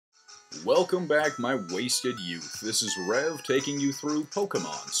Welcome back, my wasted youth. This is Rev taking you through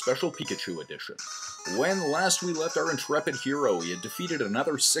Pokemon Special Pikachu Edition. When last we left our intrepid hero, he had defeated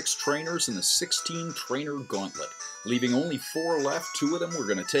another 6 trainers in the 16 trainer gauntlet, leaving only 4 left. 2 of them we're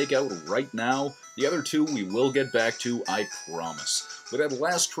going to take out right now. The other 2 we will get back to, I promise. With that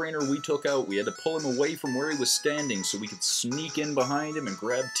last trainer we took out, we had to pull him away from where he was standing so we could sneak in behind him and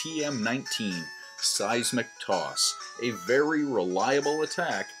grab TM19, Seismic Toss, a very reliable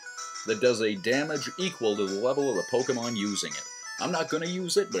attack that does a damage equal to the level of the Pokemon using it. I'm not going to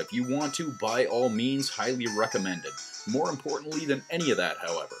use it, but if you want to, by all means, highly recommended. More importantly than any of that,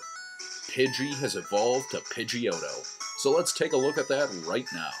 however, Pidgey has evolved to Pidgeotto. So let's take a look at that right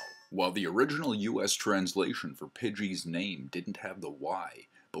now. While the original US translation for Pidgey's name didn't have the Y,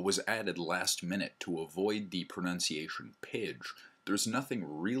 but was added last minute to avoid the pronunciation Pidge, there's nothing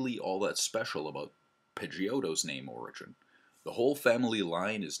really all that special about Pidgeotto's name origin. The whole family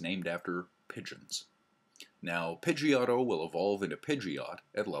line is named after pigeons. Now, Pidgeotto will evolve into Pidgeot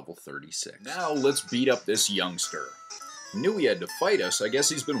at level 36. Now let's beat up this youngster. Knew he had to fight us, I guess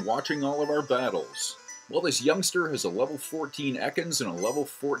he's been watching all of our battles. Well, this youngster has a level 14 Ekans and a level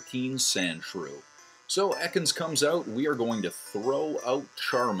 14 Sandshrew. So Ekans comes out, we are going to throw out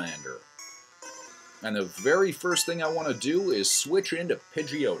Charmander. And the very first thing I want to do is switch into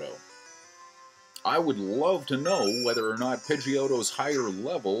Pidgeotto. I would love to know whether or not Pidgeotto's higher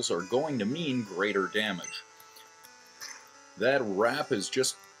levels are going to mean greater damage. That rap is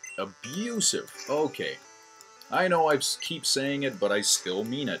just abusive. Okay. I know I keep saying it, but I still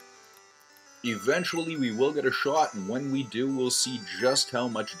mean it. Eventually we will get a shot, and when we do, we'll see just how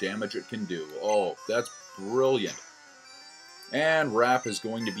much damage it can do. Oh, that's brilliant. And rap is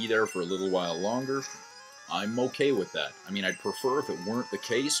going to be there for a little while longer. I'm okay with that. I mean, I'd prefer if it weren't the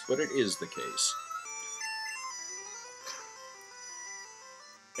case, but it is the case.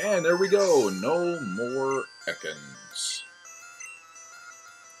 And there we go, no more Ekans.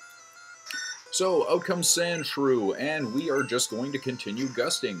 So, out comes Sandshrew, and we are just going to continue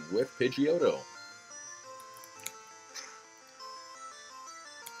gusting with Pidgeotto.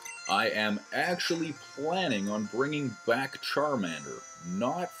 I am actually planning on bringing back Charmander.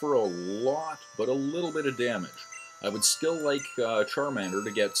 Not for a lot, but a little bit of damage. I would still like Charmander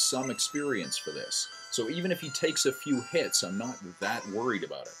to get some experience for this. So even if he takes a few hits, I'm not that worried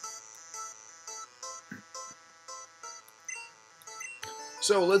about it.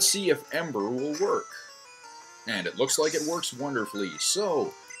 So let's see if Ember will work. And it looks like it works wonderfully.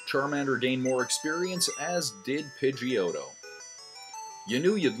 So, Charmander gained more experience, as did Pidgeotto. You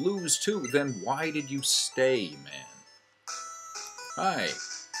knew you'd lose too, then why did you stay, man? Hi.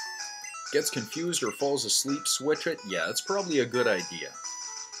 Gets confused or falls asleep, switch it? Yeah, that's probably a good idea.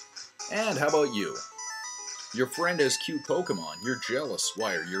 And how about you? Your friend has cute Pokemon. You're jealous.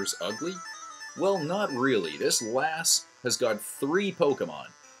 Why, are yours ugly? Well, not really. This lass has got 3 Pokemon.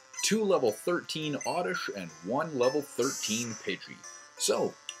 2 level 13 Oddish and 1 level 13 Pidgey.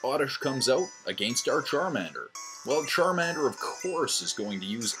 So, Oddish comes out against our Charmander. Well, Charmander, of course, is going to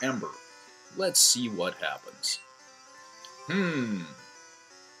use Ember. Let's see what happens.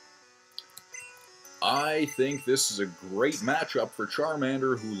 I think this is a great matchup for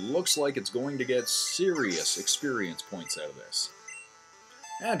Charmander, who looks like it's going to get serious experience points out of this.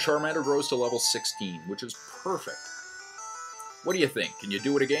 And Charmander grows to level 16, which is perfect. What do you think? Can you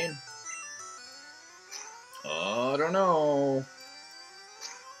do it again? I don't know.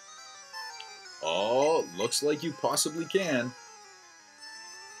 Oh, looks like you possibly can.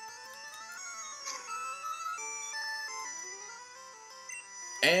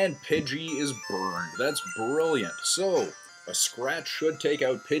 And Pidgey is burned. That's brilliant. So, a scratch should take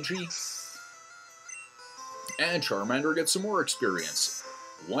out Pidgey. And Charmander gets some more experience.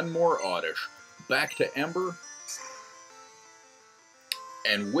 1 more Oddish. Back to Ember.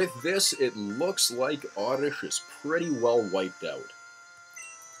 And with this, it looks like Oddish is pretty well wiped out.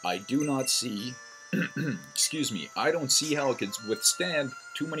 I do not see... excuse me. I don't see how it could withstand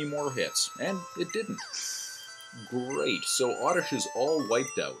too many more hits. And it didn't. Great, so Oddish is all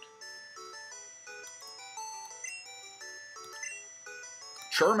wiped out.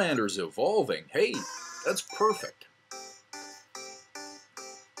 Charmander's evolving. Hey, that's perfect.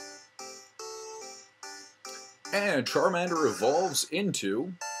 And Charmander evolves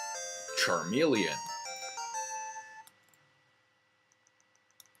into Charmeleon.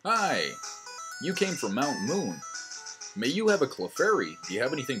 Hi, you came from Mount Moon. May you have a Clefairy. Do you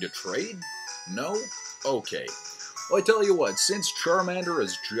have anything to trade? No? Okay. Well, I tell you what, since Charmander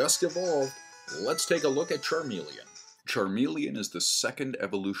has just evolved, let's take a look at Charmeleon. Charmeleon is the 2nd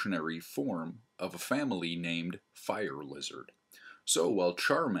evolutionary form of a family named Fire Lizard. So while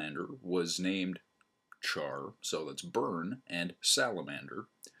Charmander was named Char, so that's burn, and Salamander,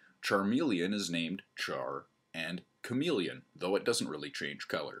 Charmeleon is named Char and Chameleon, though it doesn't really change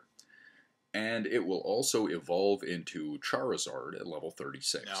color. And it will also evolve into Charizard at level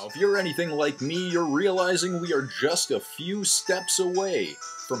 36. Now, if you're anything like me, you're realizing we are just a few steps away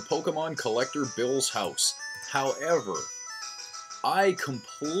from Pokemon Collector Bill's house. However, I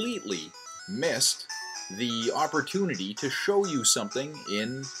completely missed the opportunity to show you something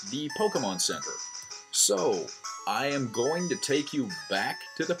in the Pokemon Center. So, I am going to take you back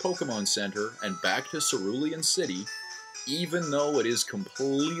to the Pokemon Center and back to Cerulean City, even though it is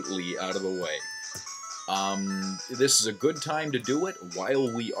completely out of the way. This is a good time to do it.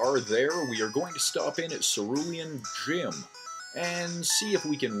 While we are there, we are going to stop in at Cerulean Gym and see if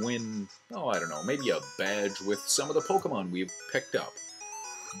we can win, oh, I don't know, maybe a badge with some of the Pokemon we've picked up.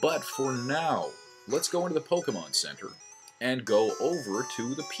 But for now, let's go into the Pokemon Center and go over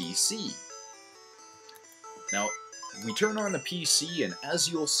to the PC. Now, we turn on the PC, and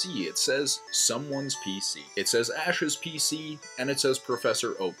as you'll see, it says someone's PC. It says Ash's PC, and it says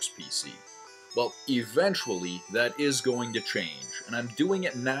Professor Oak's PC. Well, eventually, that is going to change, and I'm doing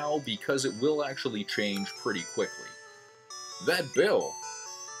it now because it will actually change pretty quickly. That Bill,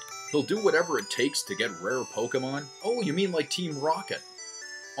 he'll do whatever it takes to get rare Pokemon. Oh, you mean like Team Rocket?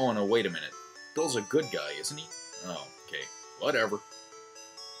 Oh no, wait a minute. Bill's a good guy, isn't he? Oh, okay, whatever.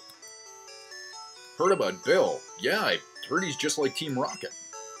 Heard about Bill. Yeah, I heard he's just like Team Rocket.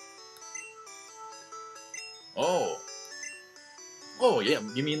 Oh. Oh, yeah,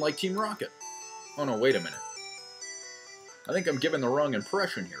 you mean like Team Rocket? Oh, no, wait a minute. I think I'm giving the wrong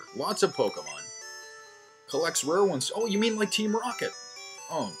impression here. Lots of Pokemon. Collects rare ones. Oh, you mean like Team Rocket?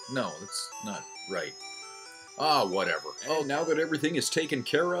 Oh, no, that's not right. Ah, whatever. Oh, now that everything is taken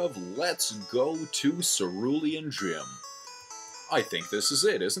care of, let's go to Cerulean Gym. I think this is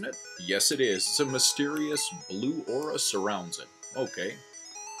it, isn't it? Yes, it is. It's a mysterious blue aura surrounds it. Okay.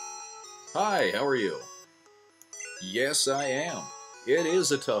 Hi, how are you? Yes, I am. It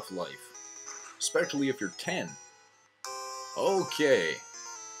is a tough life. Especially if you're 10. Okay.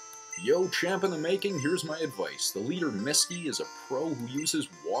 Yo, champ in the making, here's my advice. The leader, Misty, is a pro who uses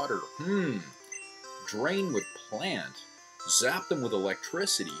water. Drain with plant. Zap them with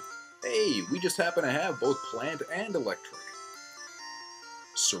electricity. Hey, we just happen to have both plant and electric.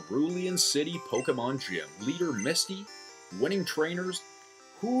 Cerulean City Pokemon Gym. Leader Misty. Winning trainers.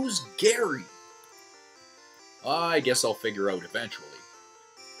 Who's Gary? I guess I'll figure out eventually.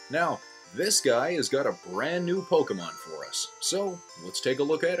 Now, this guy has got a brand new Pokemon for us, so let's take a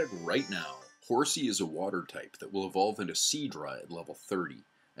look at it right now. Horsey is a water type that will evolve into Seadra at level 30.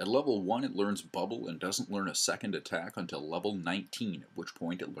 At level 1 it learns Bubble and doesn't learn a second attack until level 19, at which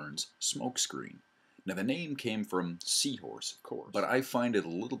point it learns Smokescreen. Now the name came from Seahorse, of course, but I find it a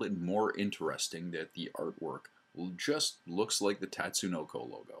little bit more interesting that the artwork just looks like the Tatsunoko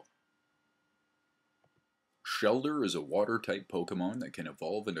logo. Shelder is a water-type Pokemon that can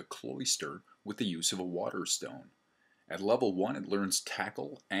evolve into Cloyster with the use of a Water Stone. At level 1 it learns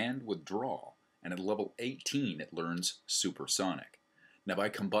Tackle and Withdraw, and at level 18 it learns Supersonic. Now by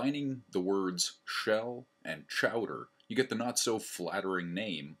combining the words Shell and Chowder, you get the not-so-flattering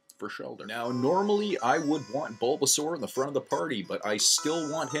name for Shelder. Now normally I would want Bulbasaur in the front of the party, but I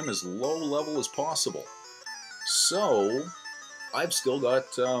still want him as low level as possible. So, I've still got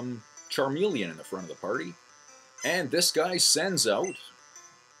Charmeleon in the front of the party. And this guy sends out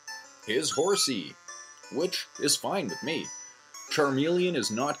his Horsey, which is fine with me. Charmeleon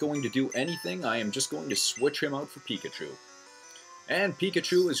is not going to do anything. I am just going to switch him out for Pikachu. And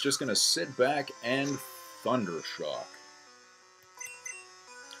Pikachu is just going to sit back and Thundershock.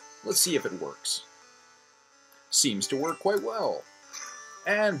 Let's see if it works. Seems to work quite well.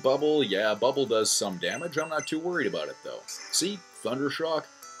 And Bubble, yeah, Bubble does some damage. I'm not too worried about it, though. See? Thundershock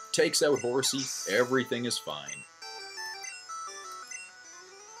takes out Horsey. Everything is fine.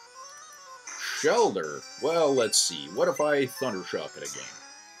 Shelder. Well, let's see. What if I Thundershock it again?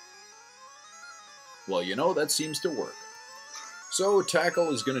 Well, you know, that seems to work. So,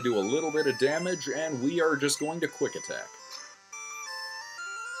 Tackle is going to do a little bit of damage, and we are just going to Quick Attack.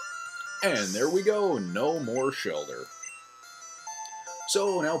 And there we go, no more Shelder.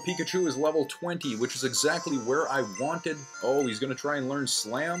 So, now Pikachu is level 20, which is exactly where I wanted. Oh, he's going to try and learn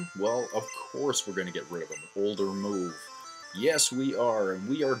Slam? Well, of course we're going to get rid of him. Older move. Yes, we are, and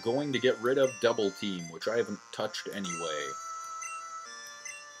we are going to get rid of Double Team, which I haven't touched anyway.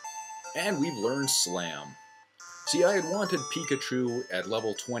 And we've learned Slam. See, I had wanted Pikachu at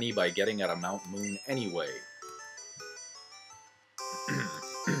level 20 by getting out of Mount Moon anyway.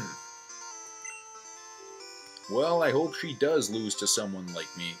 Well, I hope she does lose to someone like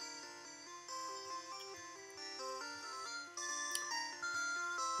me.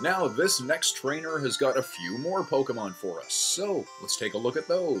 Now, this next trainer has got a few more Pokemon for us, so let's take a look at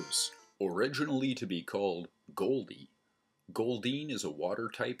those. Originally to be called Goldie, Goldeen is a water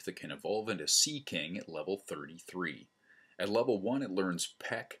type that can evolve into Sea King at level 33. At level 1 it learns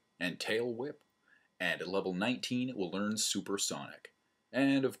Peck and Tail Whip, and at level 19 it will learn Supersonic.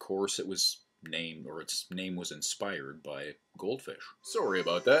 And of course its name was inspired by Goldfish. Sorry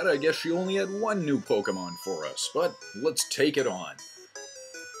about that, I guess she only had one new Pokemon for us, but let's take it on.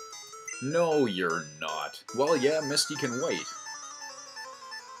 No, you're not. Well, yeah, Misty can wait.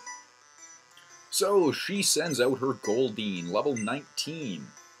 So, she sends out her Goldeen, level 19.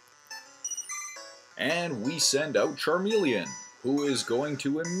 And we send out Charmeleon, who is going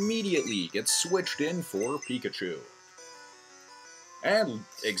to immediately get switched in for Pikachu. And,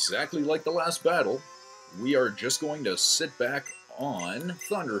 exactly like the last battle, we are just going to sit back on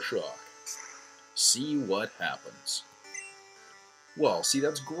Thundershock. See what happens. Well, see,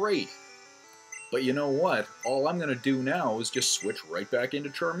 that's great. But you know what? All I'm going to do now is just switch right back into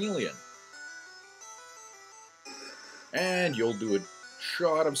Charmeleon. And you'll do a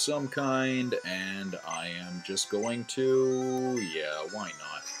shot of some kind, and I am just going to... yeah, why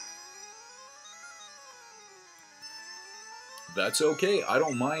not? That's okay, I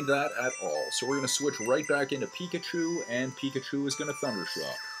don't mind that at all. So we're going to switch right back into Pikachu, and Pikachu is going to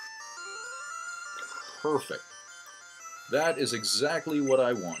Thundershock. Perfect. That is exactly what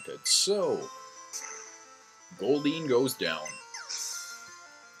I wanted. So... Goldeen goes down.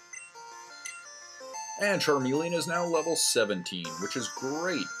 And Charmeleon is now level 17, which is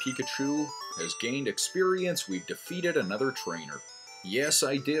great. Pikachu has gained experience. We've defeated another trainer. Yes,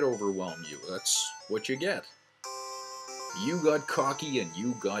 I did overwhelm you. That's what you get. You got cocky and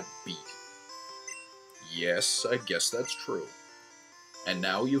you got beat. Yes, I guess that's true. And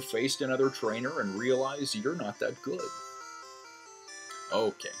now you've faced another trainer and realize you're not that good.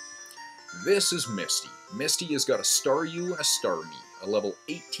 Okay. This is Misty. Misty has got a Staryu and a Starmie, a level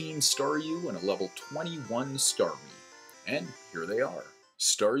 18 Staryu and a level 21 Starmie. And here they are.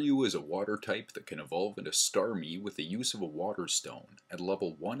 Staryu is a water type that can evolve into Starmie with the use of a water stone. At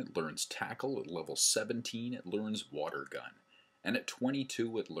level 1 it learns Tackle, at level 17 it learns Water Gun, and at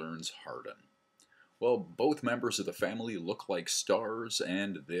 22 it learns Harden. Well, both members of the family look like stars,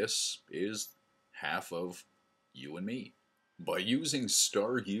 and this is half of you and me. By using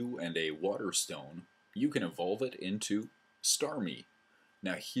Staryu and a Water Stone, you can evolve it into Starmie.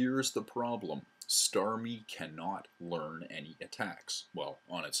 Now here's the problem. Starmie cannot learn any attacks, well,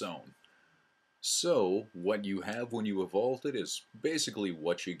 on its own. So, what you have when you evolved it is basically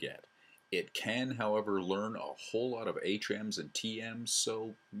what you get. It can, however, learn a whole lot of HMs and TMs,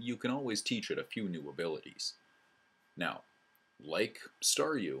 so you can always teach it a few new abilities. Now, like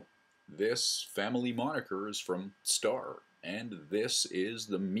Staryu, this family moniker is from Star. And this is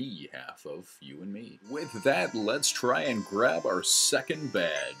the me half of you and me. With that, let's try and grab our second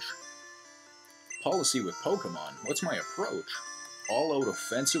badge. Policy with Pokemon. What's my approach? All-out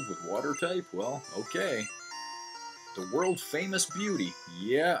offensive with water type? Well, okay. The world famous beauty.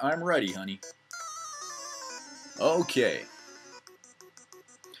 Yeah, I'm ready, honey. Okay.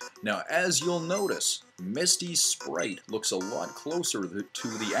 Now, as you'll notice, Misty's sprite looks a lot closer to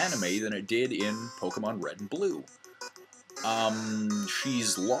the anime than it did in Pokemon Red and Blue.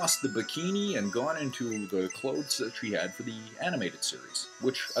 She's lost the bikini and gone into the clothes that she had for the animated series,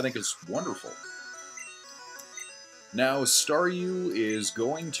 which I think is wonderful. Now, Staryu is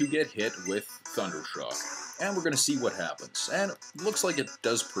going to get hit with Thundershock, and we're going to see what happens, and it looks like it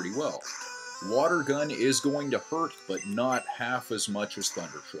does pretty well. Water Gun is going to hurt, but not half as much as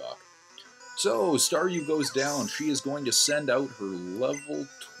Thundershock. So, Staryu goes down. She is going to send out her level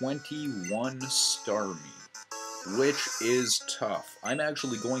 21 Starmie, which is tough. I'm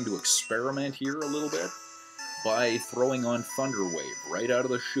actually going to experiment here a little bit by throwing on Thunder Wave right out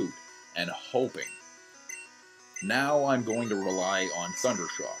of the chute and hoping. Now I'm going to rely on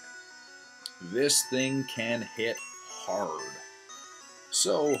Thundershock. This thing can hit hard.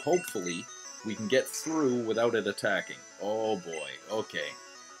 So hopefully we can get through without it attacking. Oh boy, okay.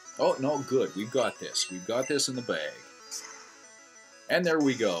 Oh no, good, we've got this. We've got this in the bag. And there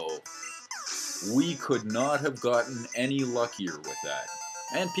we go. We could not have gotten any luckier with that.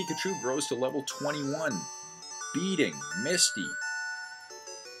 And Pikachu grows to level 21, beating Misty.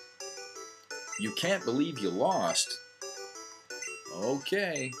 You can't believe you lost.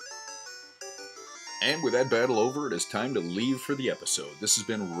 Okay. And with that battle over, it is time to leave for the episode. This has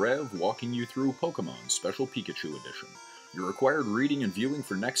been Rev walking you through Pokemon Special Pikachu Edition. Your required reading and viewing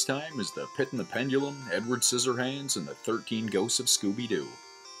for next time is The Pit and the Pendulum, Edward Scissorhands, and the 13 Ghosts of Scooby-Doo.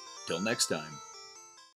 Till next time.